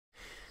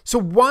So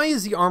why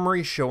is the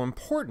Armory Show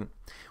important?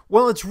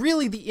 Well, it's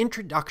really the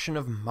introduction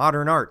of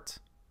modern art.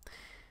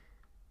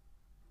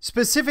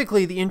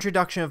 Specifically, the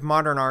introduction of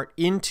modern art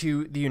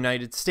into the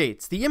United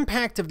States. The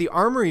impact of the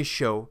Armory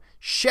Show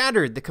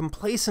shattered the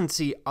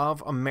complacency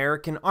of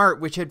American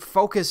art, which had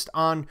focused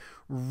on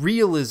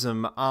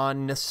realism,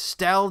 on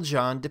nostalgia,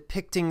 on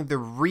depicting the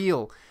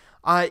real.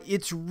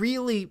 It's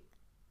really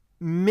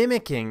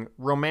mimicking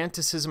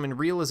romanticism and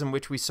realism,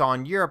 which we saw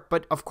in Europe,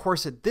 but of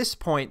course at this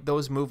point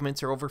those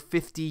movements are over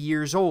 50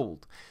 years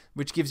old,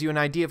 which gives you an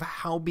idea of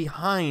how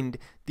behind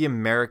the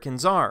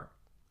Americans are.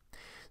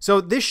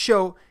 So this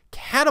show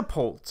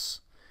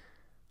catapults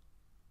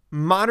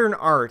modern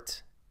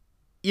art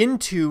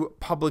into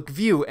public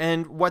view,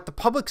 and what the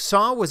public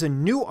saw was a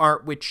new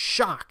art which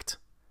shocked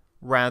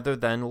rather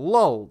than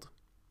lulled.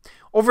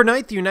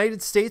 Overnight, the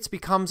United States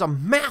becomes a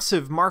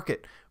massive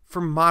market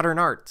for modern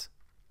art.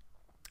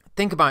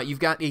 Think about it. You've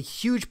got a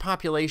huge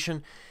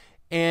population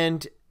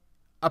and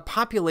a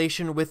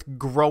population with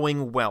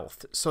growing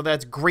wealth, so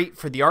that's great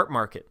for the art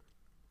market.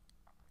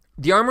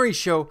 The Armory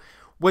Show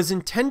was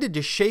intended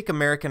to shake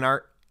American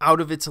art out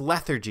of its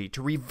lethargy,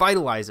 to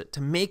revitalize it, to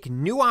make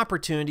new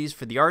opportunities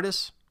for the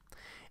artists,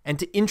 and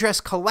to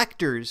interest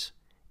collectors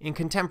in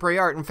contemporary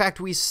art. In fact,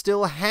 we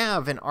still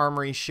have an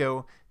Armory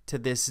Show to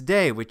this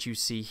day, which you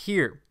see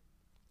here.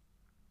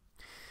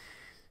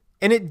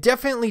 And it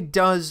definitely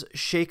does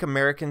shake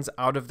Americans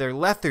out of their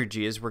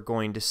lethargy, as we're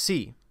going to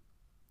see.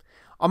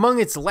 Among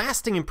its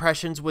lasting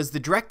impressions was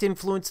the direct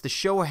influence the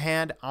show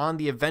had on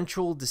the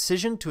eventual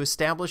decision to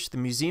establish the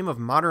Museum of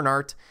Modern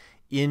Art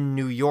in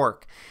New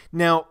York.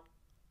 Now,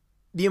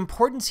 the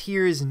importance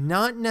here is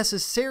not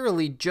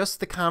necessarily just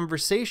the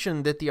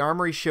conversation that the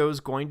Armory Show is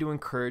going to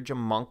encourage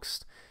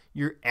amongst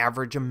your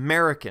average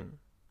American.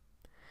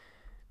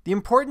 The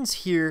importance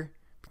here,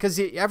 because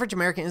the average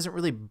American isn't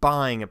really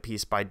buying a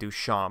piece by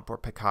Duchamp or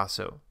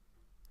Picasso,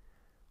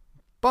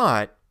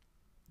 but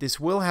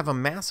this will have a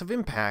massive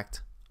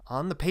impact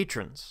on the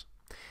patrons.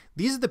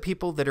 These are the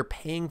people that are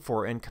paying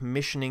for and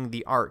commissioning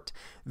the art.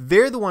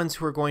 They're the ones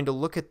who are going to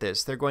look at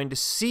this. They're going to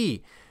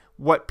see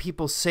what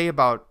people say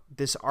about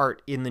this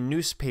art in the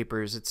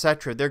newspapers,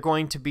 etc. They're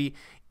going to be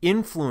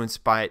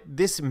influenced by it.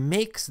 This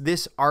makes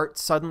this art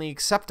suddenly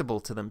acceptable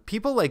to them.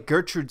 People like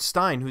Gertrude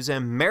Stein, who's an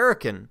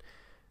American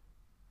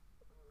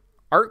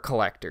art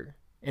collector,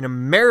 an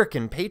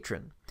American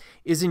patron,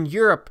 is in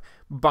Europe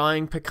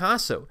buying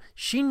Picasso.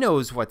 She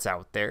knows what's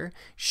out there.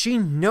 She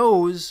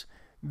knows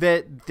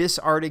that this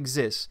art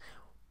exists,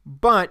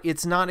 but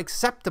it's not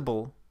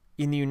acceptable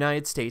in the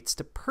United States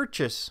to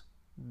purchase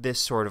this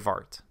sort of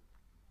art.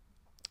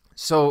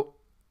 So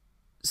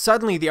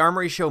suddenly the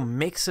Armory Show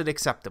makes it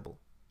acceptable.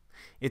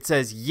 It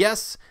says,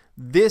 yes,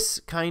 this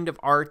kind of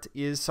art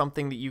is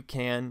something that you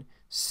can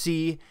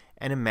see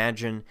and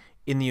imagine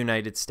in the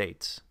United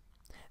States.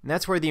 And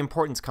that's where the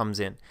importance comes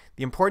in.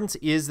 The importance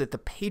is that the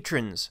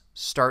patrons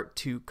start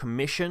to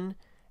commission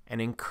and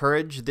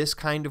encourage this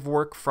kind of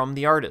work from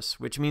the artists,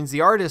 which means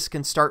the artists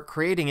can start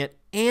creating it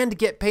and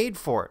get paid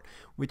for it,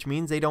 which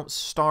means they don't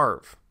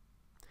starve.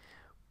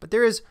 But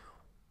there is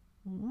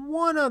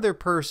one other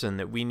person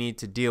that we need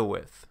to deal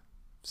with,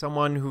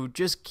 someone who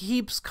just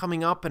keeps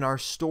coming up in our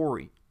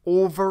story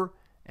over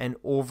and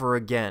over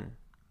again,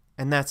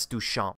 and that's Duchamp.